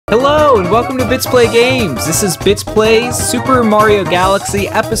Hello and welcome to Bits Play Games. This is Bits Plays Super Mario Galaxy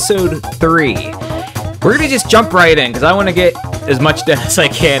Episode 3. We're gonna just jump right in because I want to get as much done as I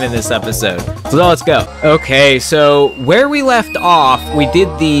can in this episode. So let's go. Okay, so where we left off, we did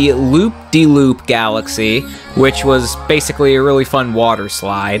the Loop-de-Loop Galaxy, which was basically a really fun water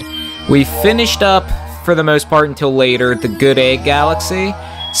slide. We finished up, for the most part until later, the Good Egg Galaxy.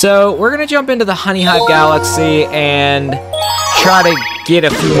 So we're gonna jump into the Honey Hive Galaxy and try to get a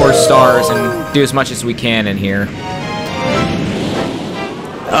few more stars and do as much as we can in here.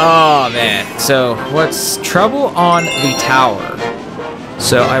 Oh man, so what's trouble on the tower?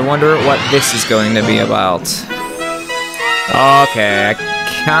 So I wonder what this is going to be about. Okay, I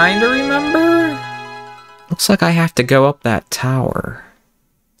kinda remember. Looks like I have to go up that tower.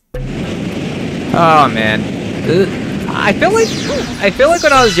 Oh man. I feel like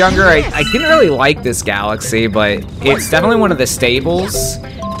when I was younger, I didn't really like this galaxy, but it's definitely one of the staples,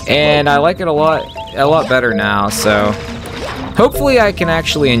 and I like it a lot better now, so hopefully I can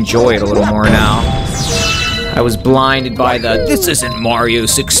actually enjoy it a little more now. I was blinded by the "this isn't Mario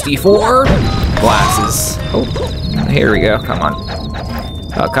 64" glasses. Oh, here we go, come on.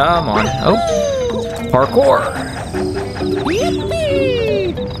 Oh, come on. Oh, parkour.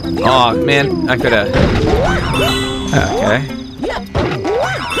 Oh man, I could've... Okay.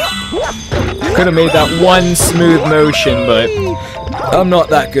 Could've made that one smooth motion, but I'm not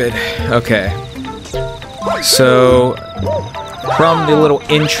that good. Okay. So, from the little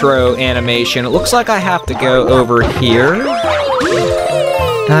intro animation, it looks like I have to go over here.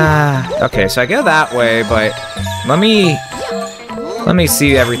 Okay, so I go that way, but let me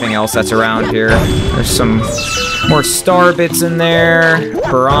see everything else that's around here. There's some more star bits in there.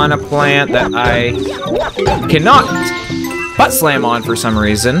 Piranha plant that I cannot butt slam on for some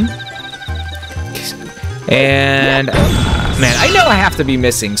reason. And man, I know I have to be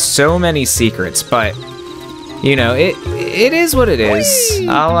missing so many secrets, but you know, it is what it is.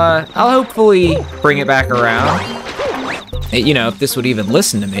 I'll hopefully bring it back around. You know, if this would even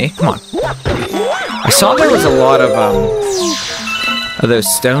listen to me. Come on. I saw there was a lot of those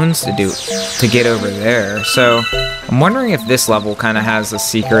stones to get over there. So I'm wondering if this level kind of has a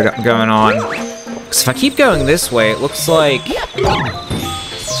secret going on. Because if I keep going this way, it looks like...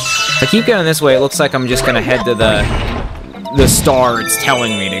 I'm just gonna head to the star it's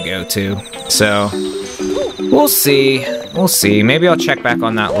telling me to go to. So we'll see. We'll see. Maybe I'll check back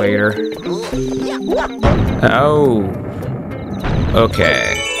on that later. Oh.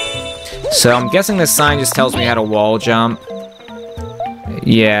 Okay. So I'm guessing this sign just tells me how to wall jump.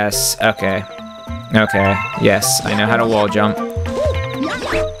 Yes, okay. Okay, yes, I know how to wall jump.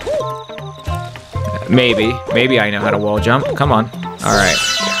 Maybe I know how to wall jump. Come on. Alright.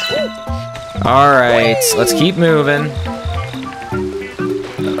 Alright, let's keep moving.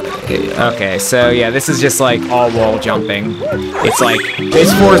 Okay, so yeah, this is just like all wall jumping.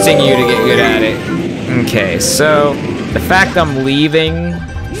 It's forcing you to get good at it. Okay, so the fact I'm leaving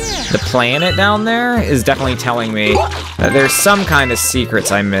the planet down there is definitely telling me that there's some kind of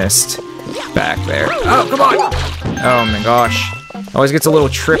secrets I missed back there. Oh, come on! Oh my gosh. Always gets a little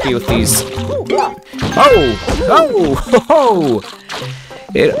trippy with these. Oh!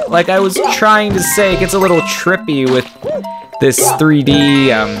 Like I was trying to say, it gets a little trippy with this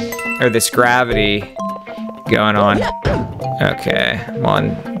 3D, or this gravity going on. Okay, come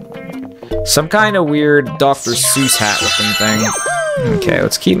on. Some kind of weird Dr. Seuss hat looking thing. Okay,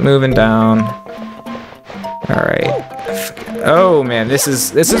 let's keep moving down. Alright. Oh man, this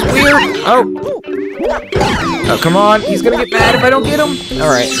is weird. Oh! Oh, come on. He's gonna get mad if I don't get him.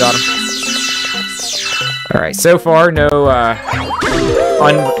 Alright, got him. Alright, so far, no,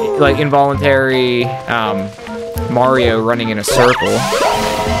 involuntary, Mario running in a circle.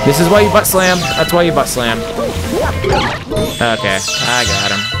 This is why you butt slam. That's why you butt slam. Okay, I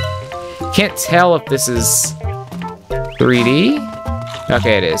got him. Can't tell if this is 3D.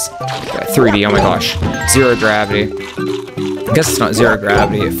 Okay, it is. Okay, 3D, oh my gosh. Zero gravity. I guess it's not zero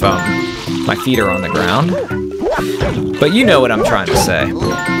gravity if my feet are on the ground. But you know what I'm trying to say.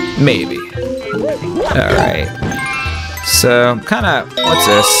 Maybe. Alright. So, kinda, what's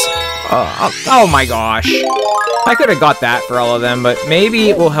this? Oh my gosh. I could have got that for all of them, but maybe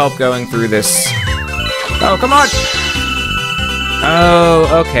it will help going through this. Oh, come on!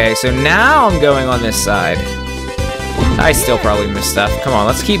 Oh, okay, so now I'm going on this side. I still probably missed stuff. Come on,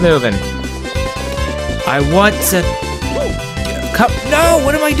 let's keep moving. I want to... No,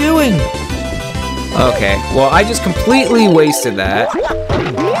 what am I doing? Okay, well, I just completely wasted that.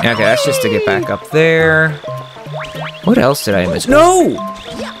 Okay, that's just to get back up there. What else did I miss? No!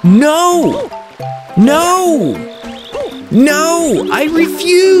 No! No! No, I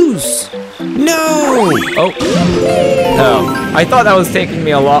refuse. No. Oh. Oh, I thought that was taking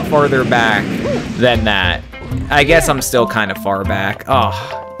me a lot farther back than that. I guess I'm still kind of far back. Oh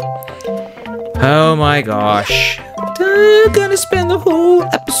my gosh. I'm gonna spend the whole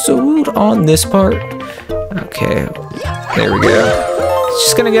episode on this part. Okay, there we go.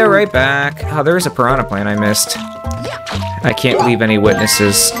 Just gonna go right back. Oh, there's a piranha plant I missed. I can't leave any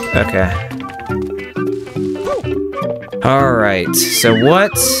witnesses. Okay. Alright, so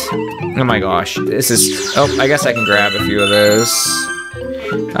what? Oh my gosh, this is... Oh, I guess I can grab a few of those.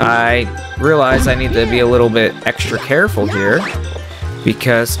 I realize I need to be a little bit extra careful here.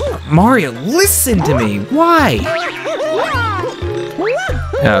 Because... Mario, listen to me! Why?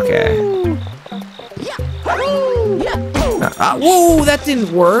 Okay. Whoa, that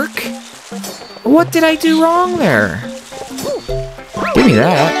didn't work! What did I do wrong there? Give me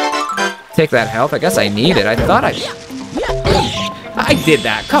that. Take that health. I guess I need it. I thought I did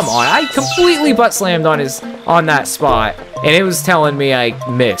that. Come on. I completely butt slammed on that spot, and it was telling me I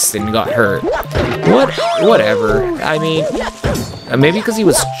missed and got hurt. Whatever. I mean, maybe because he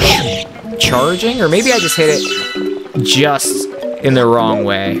was charging, or maybe I just hit it just in the wrong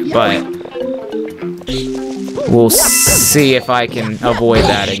way, but we'll see if I can avoid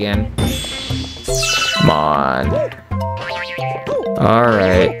that again. Come on.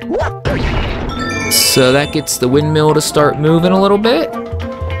 Alright. So that gets the windmill to start moving a little bit.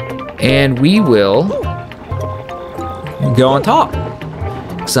 And we will go on top.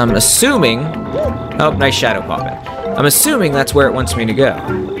 So I'm assuming... Oh, nice shadow popping. I'm assuming that's where it wants me to go.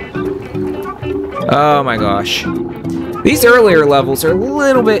 Oh my gosh. These earlier levels are a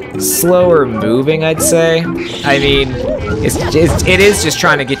little bit slower moving, I'd say. I mean, it is just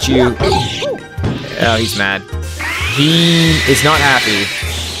trying to get you... Oh, he's mad. He is not happy.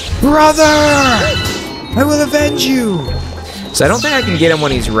 Brother! I will avenge you! So I don't think I can get him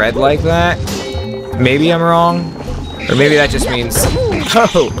when he's red like that. Maybe I'm wrong. Or maybe that just means...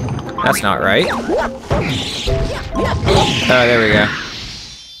 Oh! That's not right. Oh, there we go.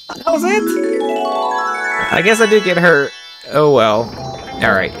 That was it? I guess I did get hurt. Oh well.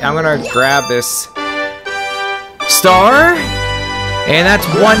 Alright, I'm gonna grab this star. And that's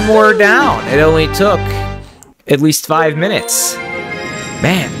one more down. It only took at least 5 minutes.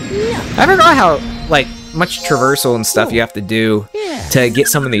 Man, I forgot how, like, much traversal and stuff you have to do to get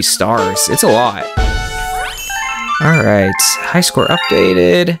some of these stars. It's a lot. Alright, high score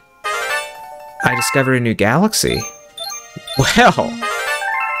updated. I discovered a new galaxy. Well,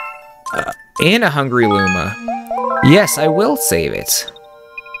 and a hungry Luma. Yes, I will save it.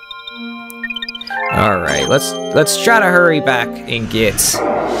 Alright, let's try to hurry back and get...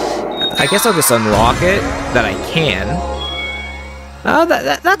 I guess I'll just unlock it, that I can.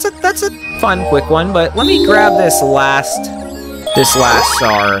 That's a fun, quick one, but let me grab this last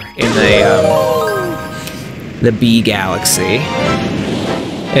star in the B Galaxy.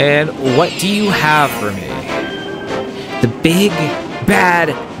 And what do you have for me? The Big Bad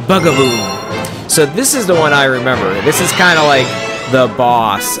Bugaboom. So this is the one I remember. This is kind of like the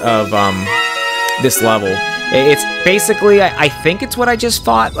boss of this level. It's basically, I think it's what I just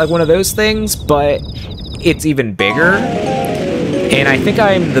fought, like one of those things, but it's even bigger. And I think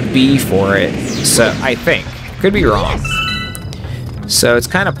I'm the B for it, so I think. Could be wrong. So it's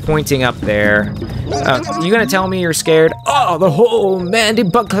kind of pointing up there. You gonna tell me you're scared? Oh, the whole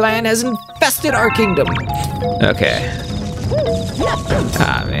Mandibug clan has infested our kingdom. Okay.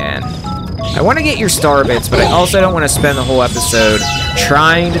 Ah, man. I want to get your star bits, but I also don't want to spend the whole episode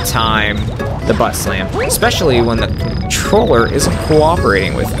trying to time the butt slam, especially when the controller isn't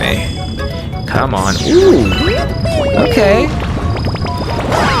cooperating with me. Come on. Ooh. Okay.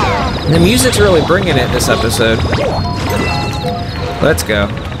 The music's really bringing it this episode. Let's go.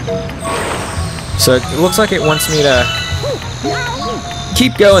 So it looks like it wants me to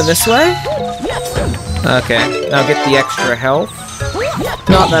keep going this way. Okay, I'll get the extra health.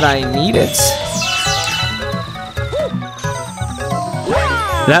 Not that I need it.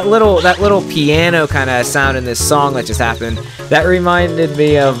 That little piano kind of sound in this song that just happened, that reminded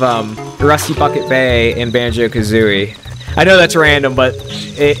me of Rusty Bucket Bay in Banjo-Kazooie. I know that's random, but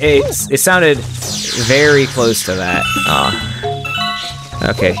it sounded very close to that.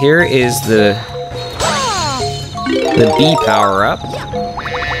 Okay, here is the B power-up.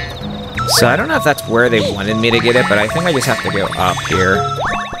 So I don't know if that's where they wanted me to get it, but I think I just have to go up here.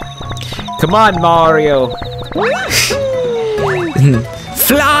 Come on, Mario!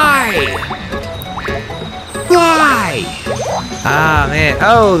 Fly! Fly! Ah, man.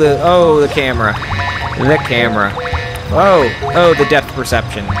 Oh, the camera. The camera. Oh, the depth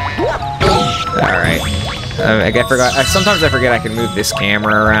perception. Alright. I forgot. Sometimes I forget I can move this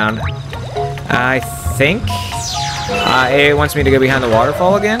camera around. I think it wants me to go behind the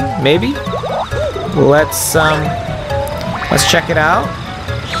waterfall again. Maybe. Let's check it out.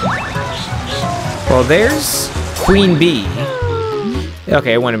 Well, there's Queen Bee.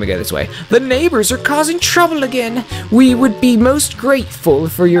 Okay, it wanted me to go this way. The neighbors are causing trouble again. We would be most grateful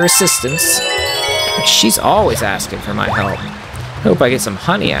for your assistance. She's always asking for my help. Hope I get some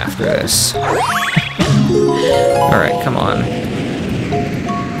honey after this. Alright, come on.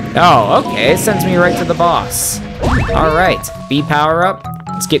 Oh, okay, it sends me right to the boss. Alright, bee power up.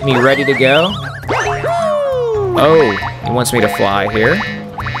 Let's get me ready to go. Oh, he wants me to fly here.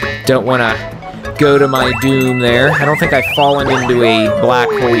 Don't want to go to my doom there. I don't think I've fallen into a black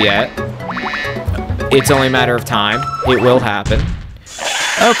hole yet. It's only a matter of time. It will happen.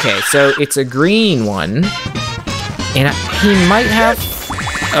 Okay, so it's a green one. And he might have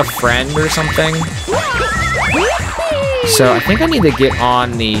a friend or something. So I think I need to get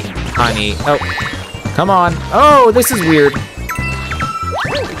on the honey. Oh, come on. Oh, this is weird.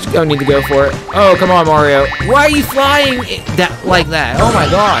 Don't need to go for it. Oh, come on, Mario. Why are you flying like that? Oh my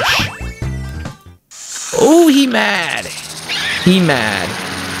gosh. Oh, he mad. He mad.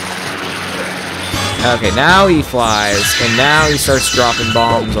 Okay, now he flies, and now he starts dropping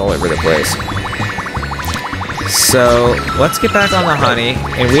bombs all over the place. So, let's get back on the honey,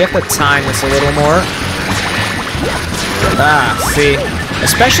 and we have to time this a little more. Ah, see?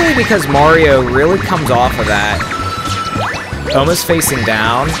 Especially because Mario really comes off of that. Almost facing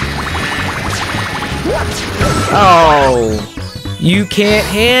down. Oh, you can't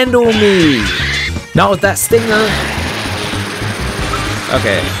handle me. Not with that stinger.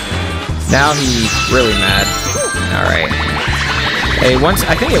 Okay. Now he's really mad. Alright. Hey,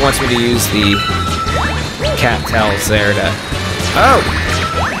 I think it wants me to use the cattails there to... Oh!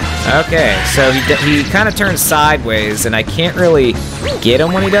 Okay, so he kind of turns sideways, and I can't really get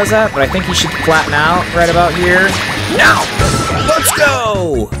him when he does that, but I think he should flatten out right about here. Now! Let's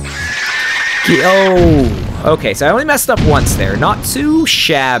go! Oh! Okay, so I only messed up once there. Not too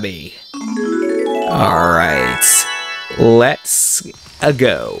shabby. Alright, let's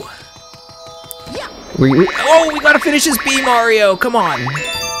go. Oh, we gotta finish this bee, Mario, come on.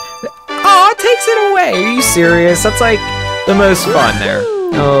 Oh, it takes it away, are you serious? That's like the most fun there.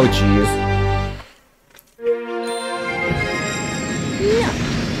 Oh, jeez.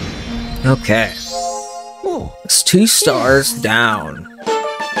 Okay. It's 2 stars down.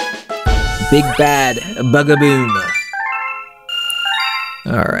 Big bad Bugaboom.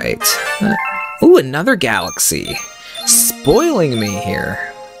 Alright. Ooh, another galaxy. Spoiling me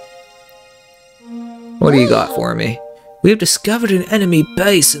here. What do you got for me? We have discovered an enemy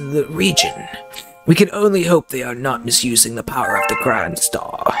base in the region. We can only hope they are not misusing the power of the Grand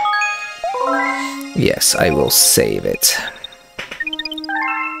Star. Yes, I will save it.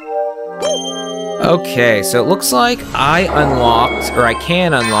 Okay, so it looks like I unlocked, or I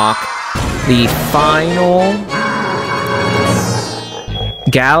can unlock, the final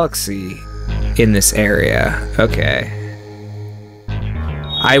galaxy in this area. Okay.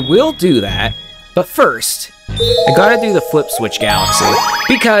 I will do that, but first, I gotta do the Flip Switch Galaxy,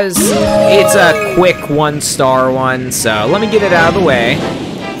 because it's a quick 1-star one, so let me get it out of the way,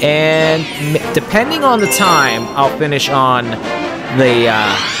 and depending on the time, I'll finish on the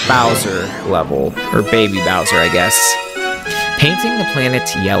Bowser level, or Baby Bowser, I guess. Painting the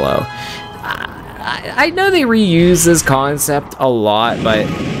planet yellow. I know they reuse this concept a lot, but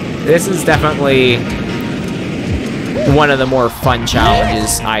this is definitely one of the more fun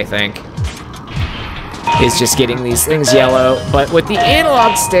challenges, I think. Is just getting these things yellow, but with the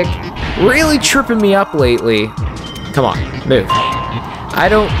analog stick really tripping me up lately. Come on, move. I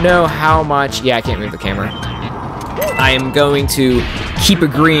don't know how much... Yeah, I can't move the camera. I am going to keep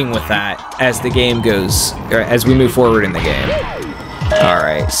agreeing with that as the game goes, or as we move forward in the game.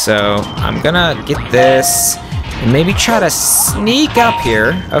 Alright, so I'm gonna get this, and maybe try to sneak up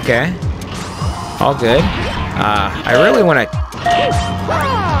here. Okay. All good. I really want to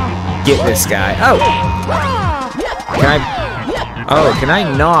get this guy. Oh! Can I... Oh, can I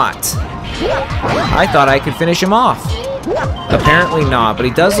not? I thought I could finish him off. Apparently not, but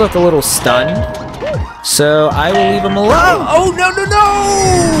he does look a little stunned. So I will leave him alone. Oh, no, no,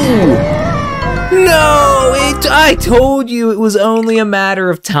 no! No! I told you it was only a matter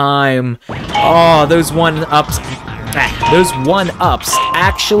of time. Oh, those one-ups... Those one-ups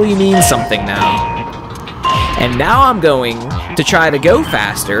actually mean something now. And now I'm going to try to go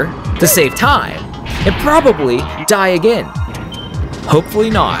faster to save time. And probably die again. Hopefully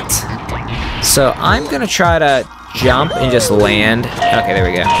not. So I'm gonna try to jump and just land. Okay, there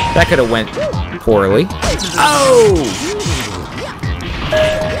we go. That could have went poorly. Oh!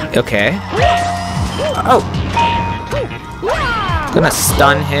 Okay. Oh! Gonna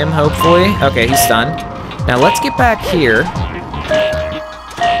stun him, hopefully. Okay, he's stunned. Now let's get back here.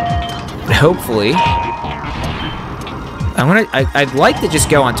 Hopefully. I'd like to just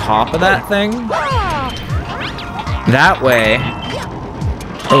go on top of that thing. That way.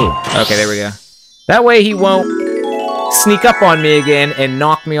 Oh, okay, there we go. That way he won't sneak up on me again and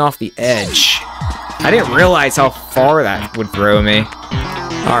knock me off the edge. I didn't realize how far that would throw me.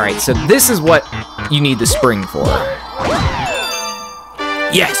 Alright, so this is what you need the spring for.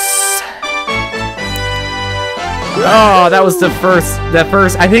 Yes! Oh, that was the first,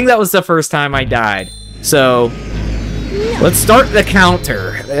 I think that was the first time I died. So, let's start the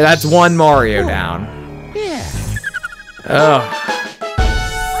counter. That's one Mario down. Oh.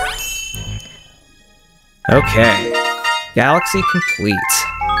 Okay. Galaxy complete.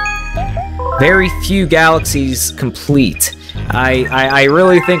 Very few galaxies complete. I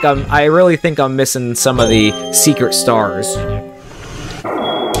really think I'm missing some of the secret stars.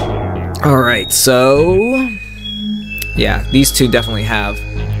 Alright, so yeah, these two definitely have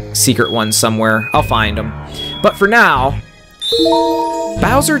secret ones somewhere. I'll find them. But for now,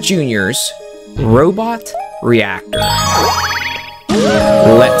 Bowser Jr.'s Robot Reactor.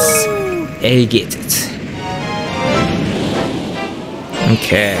 Let's get it.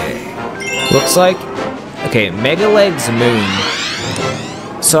 Okay. Looks like... Okay, Mega Legs Moon.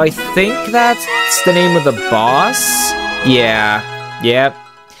 So I think that's the name of the boss? Yeah. Yep.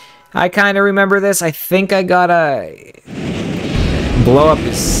 I kind of remember this. I think I gotta... blow up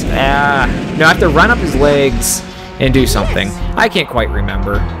his... no, I have to run up his legs and do something. I can't quite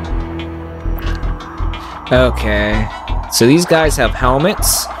remember. Okay. So these guys have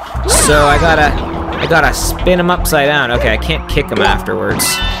helmets. So I gotta spin them upside down. Okay, I can't kick them afterwards.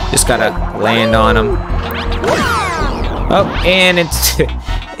 Just gotta land on them. Oh, and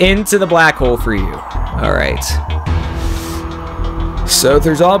into the black hole for you. Alright. So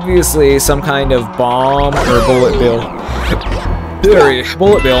there's obviously some kind of bomb or bullet bill.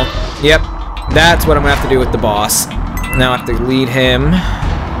 Bullet bill. Yep, that's what I'm gonna have to do with the boss. Now I have to lead him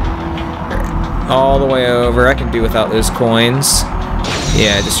all the way over. I can do without those coins.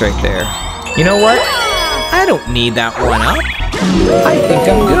 Yeah, just right there. You know what? I don't need that one up. I think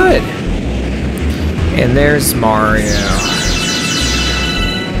I'm good. And there's Mario.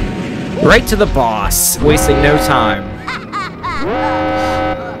 Right to the boss, wasting no time.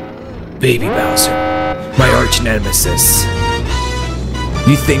 Baby Bowser, my arch nemesis.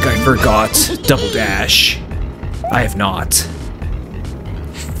 You think I forgot Double Dash? I have not.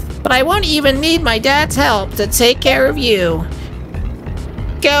 But I won't even need my dad's help to take care of you.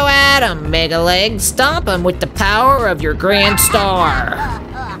 Go at him, Mega Legs. Stomp him with the power of your Grand Star.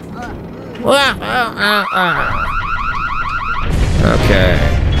 Okay.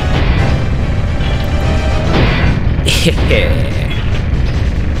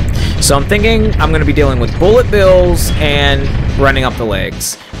 So I'm thinking I'm gonna be dealing with bullet bills and running up the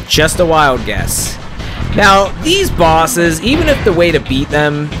legs. Just a wild guess. Now, these bosses, even if the way to beat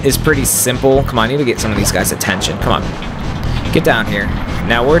them is pretty simple... Come on, I need to get some of these guys' attention. Come on. Get down here.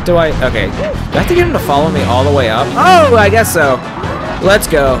 Now, where do I... Okay. Do I have to get him to follow me all the way up? Oh, I guess so. Let's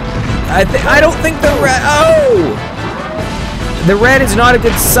go. I don't think the red... Oh! The red is not a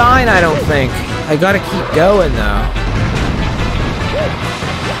good sign, I don't think. I gotta keep going, though.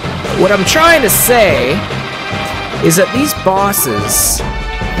 What I'm trying to say is that these bosses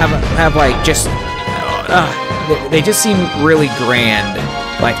have like, just... they just seem really grand.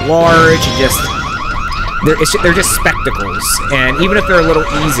 Like, large and just... They're just spectacles, and even if they're a little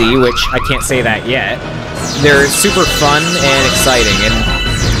easy, which I can't say that yet, they're super fun and exciting. And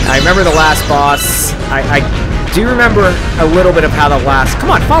I remember the last boss. I do remember a little bit of how the last...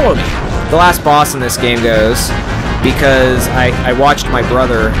 Come on, follow me! The last boss in this game goes, because I watched my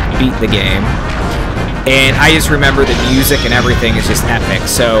brother beat the game, and I just remember the music and everything is just epic.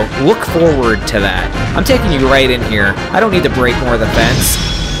 So look forward to that. I'm taking you right in here. I don't need to break more of the fence.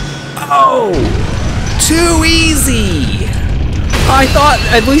 Oh! Too easy! I thought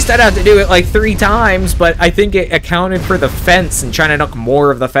at least I'd have to do it like 3 times, but I think it accounted for the fence and trying to knock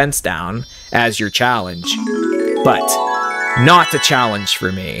more of the fence down as your challenge. But not a challenge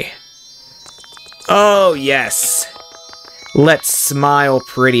for me. Oh, yes. Let's smile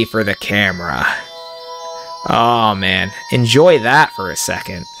pretty for the camera. Oh, man. Enjoy that for a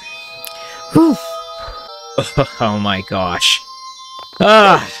second. Whew. Oh, my gosh.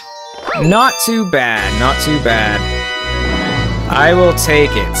 Not too bad, not too bad. I will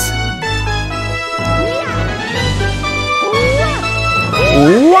take it.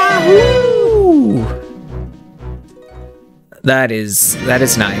 Wahoo! That is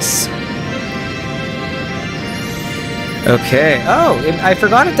nice. Okay. Oh, I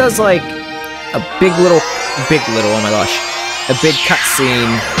forgot it does like a big little, oh my gosh. A big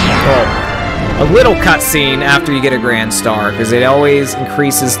cutscene. Oh, a little cutscene after you get a Grand Star, because it always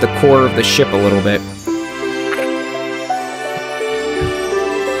increases the core of the ship a little bit.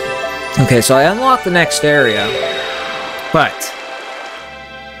 Okay, so I unlocked the next area, but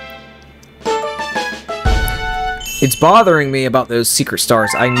it's bothering me about those secret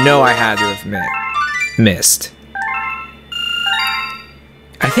stars. I know I had to have missed.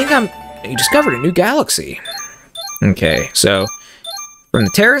 I think you discovered a new galaxy. Okay, so from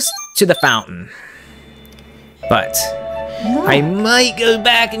the terrace to the fountain. But I might go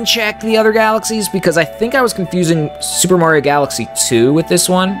back and check the other galaxies because I think I was confusing Super Mario Galaxy 2 with this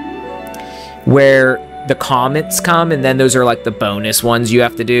one, where the comets come and then those are like the bonus ones you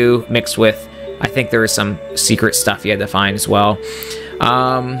have to do mixed with, I think there is some secret stuff you had to find as well.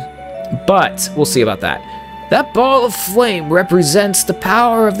 But we'll see about that. That ball of flame represents the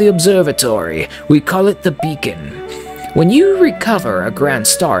power of the observatory. We call it the beacon. When you recover a Grand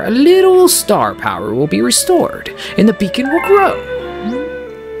Star, a little star power will be restored, and the beacon will grow.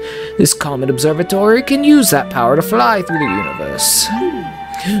 This comet observatory can use that power to fly through the universe.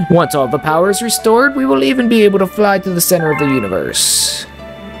 Once all the power is restored, we will even be able to fly to the center of the universe.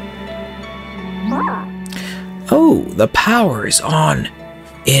 Oh, the power is on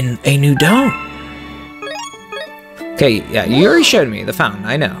in a new dome. Okay, yeah, you already showed me the fountain,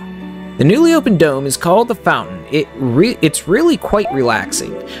 I know. The newly opened dome is called the Fountain. It's really quite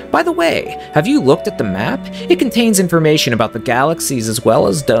relaxing. By the way, have you looked at the map? It contains information about the galaxies as well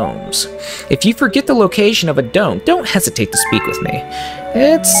as domes. If you forget the location of a dome, don't hesitate to speak with me.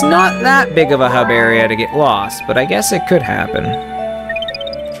 It's not that big of a hub area to get lost, but I guess it could happen.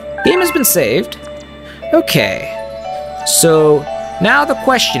 Game has been saved. Okay, so now the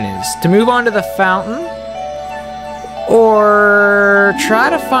question is, to move on to the fountain, or try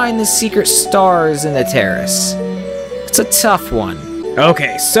to find the secret stars in the terrace? It's a tough one.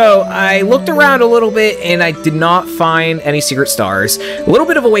 Okay, so I looked around a little bit and I did not find any secret stars. A little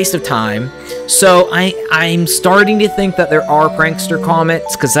bit of a waste of time. So I'm starting to think that there are prankster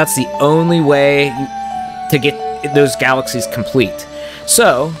comets, because that's the only way to get those galaxies complete.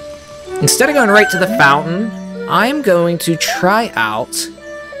 So instead of going right to the fountain, I'm going to try out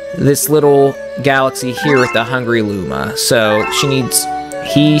this little galaxy here with the Hungry Luma. So she needs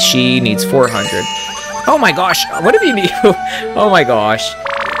 400. Oh my gosh, what if you need, oh my gosh.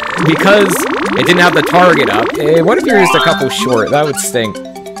 Because it didn't have the target up, what if you're just a couple short? That would stink.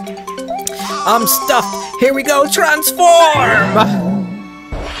 I'm stuffed, here we go, transform!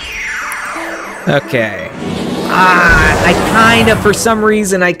 Okay. For some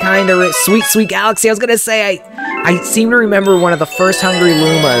reason, Sweet Galaxy, I was gonna say, I seem to remember one of the first Hungry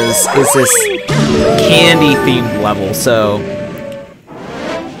Lumas is this candy-themed level, so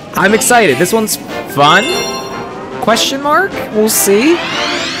I'm excited. This one's fun? Question mark? We'll see.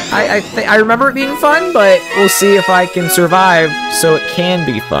 I remember it being fun, but we'll see if I can survive so it can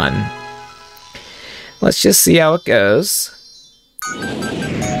be fun. Let's just see how it goes.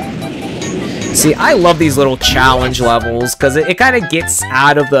 See, I love these little challenge levels, because it kind of gets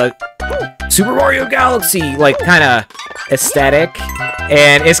out of the Super Mario Galaxy, like, kind of aesthetic.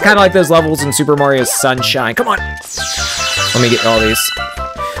 And it's kind of like those levels in Super Mario Sunshine. Come on! Let me get all these.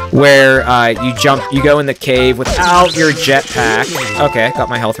 Where you go in the cave without your jetpack. Okay, got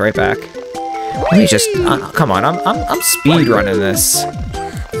my health right back. Let me just, come on, I'm speed running this.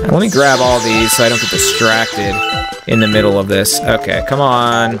 Let me grab all these so I don't get distracted in the middle of this. Okay, come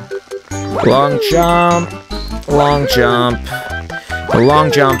on. Long jump, long jump. The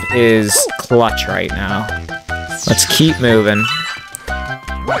long jump is clutch right now. Let's keep moving.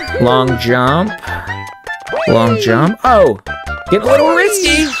 Long jump. Long jump. Oh! Getting a little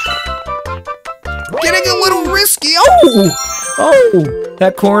risky! Getting a little risky! Oh! Oh!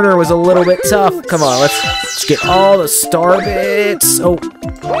 That corner was a little bit tough. Come on, let's get all the star bits. Oh,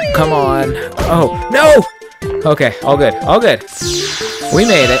 come on. Oh, no! Okay, all good, all good. We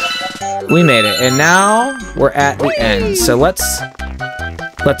made it. We made it. And now we're at the end. So let's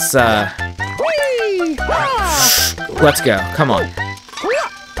go. Come on.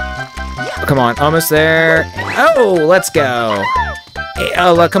 Come on, almost there. Oh, let's go. Hey,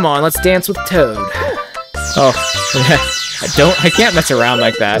 oh, come on, let's dance with Toad. Oh, I can't mess around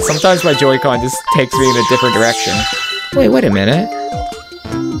like that. Sometimes my Joy-Con just takes me in a different direction. Wait a minute.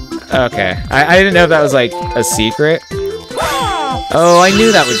 Okay, I didn't know if that was like a secret. Oh, I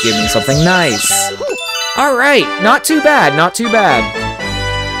knew that would give me something nice. All right, not too bad, not too bad.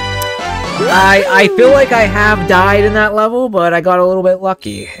 I feel like I have died in that level, but I got a little bit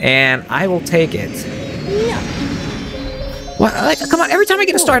lucky, and I will take it. What? Like, come on, every time I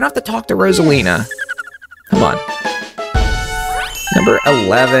get a star, I don't have to talk to Rosalina. Come on. Number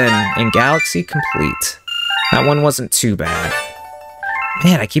 11, and Galaxy Complete. That one wasn't too bad.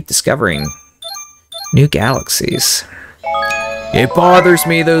 Man, I keep discovering new galaxies. It bothers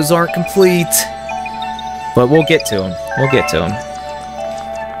me those aren't complete. But we'll get to them. We'll get to them.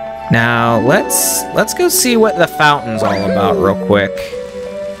 Now, let's go see what the fountain's all about real quick.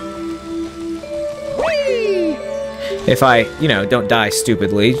 If I, you know, don't die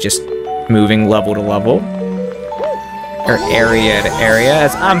stupidly, just moving level to level. Or area to area,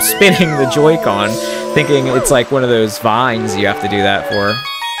 as I'm spinning the Joy-Con, thinking it's like one of those vines you have to do that for.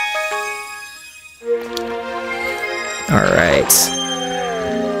 Alright.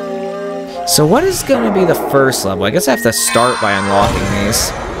 So what is going to be the first level? I guess I have to start by unlocking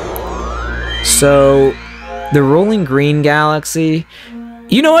these. So, the Rolling Green Galaxy.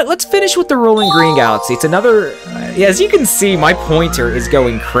 You know what? Let's finish with the Rolling Green Galaxy. It's another... As you can see, my pointer is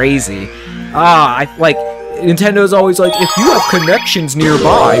going crazy. Nintendo's always like, if you have connections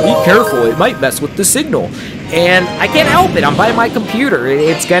nearby, be careful, it might mess with the signal. And I can't help it, I'm by my computer.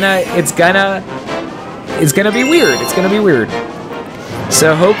 It's gonna be weird, it's gonna be weird.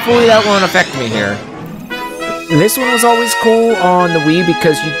 So hopefully that won't affect me here. This one was always cool on the Wii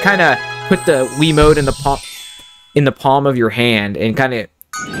because you kind of put the Wiimote in the palm of your hand and kind of,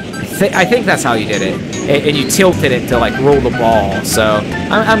 I think that's how you did it. And you tilted it to like roll the ball. So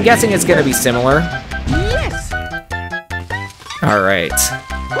I'm guessing it's gonna be similar. Alright.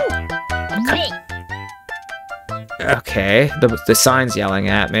 Okay, the sign's yelling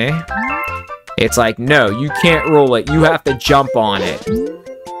at me. It's like, no, you can't roll it. You have to jump on it.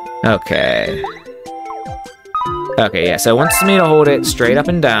 Okay. Okay, yeah, so it wants me to hold it straight up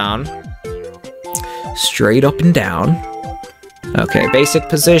and down. Straight up and down. Okay, basic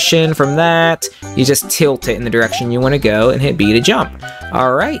position. From that, you just tilt it in the direction you want to go and hit B to jump.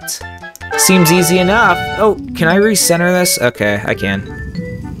 Alright. Seems easy enough. Oh, can I recenter this? Okay, I can.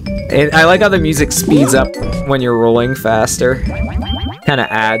 And I like how the music speeds up when you're rolling faster. Kind of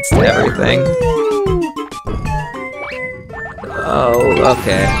adds to everything. Oh,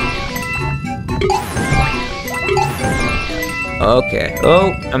 okay. Okay.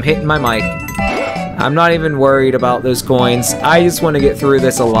 Oh, I'm hitting my mic. I'm not even worried about those coins. I just want to get through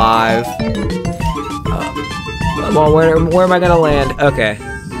this alive. Well, where am I gonna land? Okay.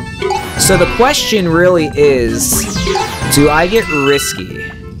 So the question really is, do I get risky?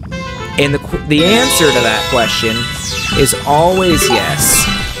 And the answer to that question is always yes.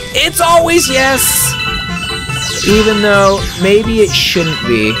 It's always yes! Even though maybe it shouldn't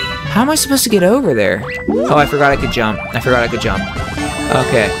be. How am I supposed to get over there? Oh, I forgot I could jump. I forgot I could jump.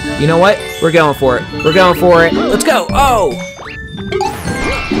 Okay, you know what? We're going for it. We're going for it. Let's go! Oh!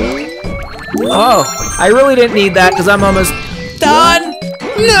 Oh, I really didn't need that because I'm almost done!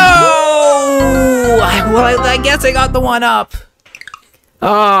 No! Well, I guess I got the one up.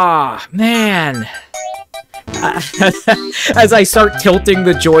 Ah, oh, man. As I start tilting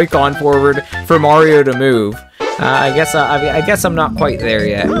the Joy-Con forward for Mario to move. I guess I'm not quite there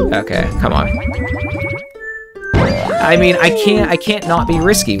yet. Okay, come on. I mean, I can't not be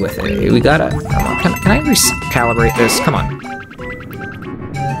risky with it. We gotta, come on, can I recalibrate this? Come on.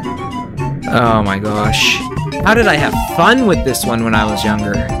 Oh my gosh. How did I have fun with this one when I was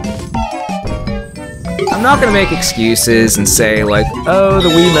younger? I'm not gonna make excuses and say like, oh, the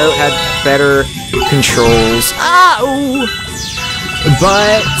Wiimote had better controls. Ow!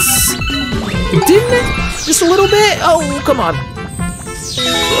 But didn't it? Just a little bit? Oh, come on.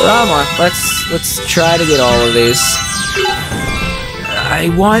 Come on, let's try to get all of these.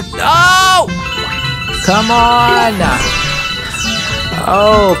 I want, oh! Come on!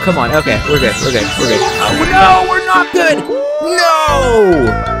 Oh, come on. Okay, we're good. We're good. We're good. Oh, no, we're not good. No!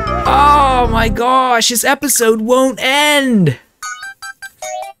 Oh, my gosh. This episode won't end.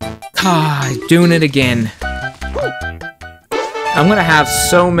 Ah, doing it again. I'm going to have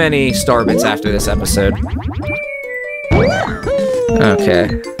so many star bits after this episode.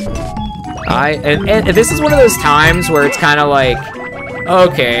 Okay. And this is one of those times where it's kind of like,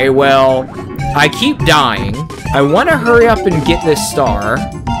 okay, well, I keep dying. I want to hurry up and get this star,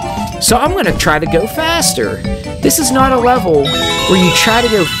 so I'm going to try to go faster. This is not a level where you try to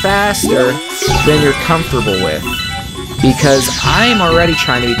go faster than you're comfortable with, because I'm already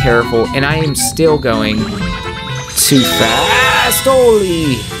trying to be careful, and I am still going too fast.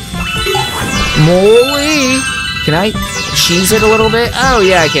 Holy moly. Can I cheese it a little bit? Oh,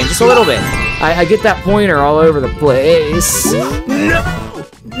 yeah, I can. Just a little bit. I get that pointer all over the place. No!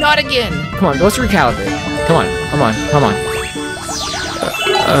 not again. Come on, let's recalibrate. Come on, come on, come on.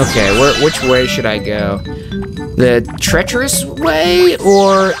 Okay, which way should I go? The treacherous way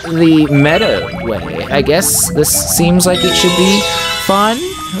or the meadow way? I guess this seems like it should be fun,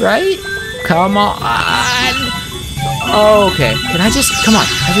 right? Come on. Okay, can I just, come on.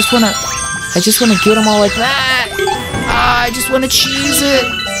 I just wanna get them all like that. I just wanna cheese it.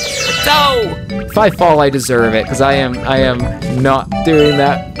 Go! If I fall, I deserve it, because I am not doing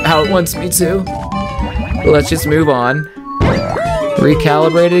that how it wants me to. But let's just move on.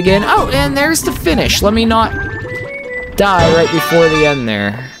 Recalibrate it again. Oh, and there's the finish. Let me not die right before the end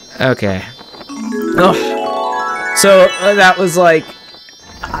there. Okay. Oh. So that was like,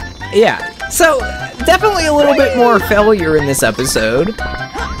 yeah. So definitely a little bit more failure in this episode.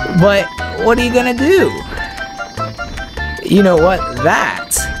 But what are you gonna do? You know what? That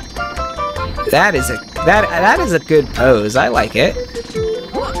is a good pose. I like it.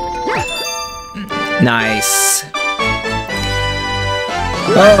 Nice.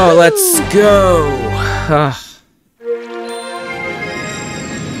 Oh, let's go.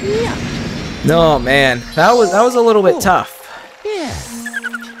 Oh man, that was a little bit tough.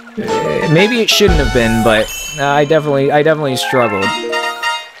 Maybe it shouldn't have been, but I definitely struggled.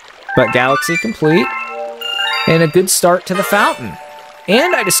 But galaxy complete, and a good start to the fountain.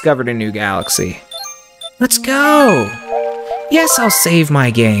 And I discovered a new galaxy. Let's go. Yes, I'll save my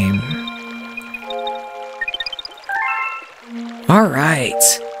game. All right.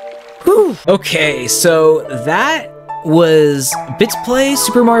 Whew. Okay, so that was Bits Play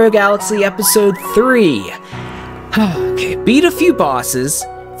Super Mario Galaxy Episode 3. Okay, beat a few bosses,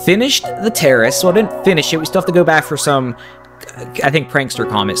 finished the terrace. Well, I didn't finish it. We still have to go back for some, I think, Prankster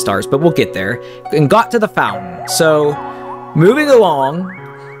Comet Stars, but we'll get there. And got to the fountain. So, moving along,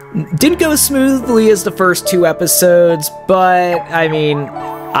 didn't go as smoothly as the first 2 episodes, but, I mean,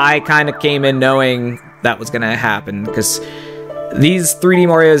 I kind of came in knowing that was going to happen, because these 3D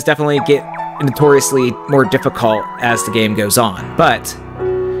Marios definitely get notoriously more difficult as the game goes on. But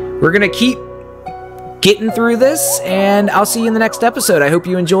we're going to keep getting through this, and I'll see you in the next episode. I hope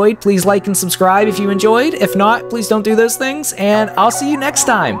you enjoyed. Please like and subscribe if you enjoyed. If not, please don't do those things, and I'll see you next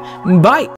time. Bye!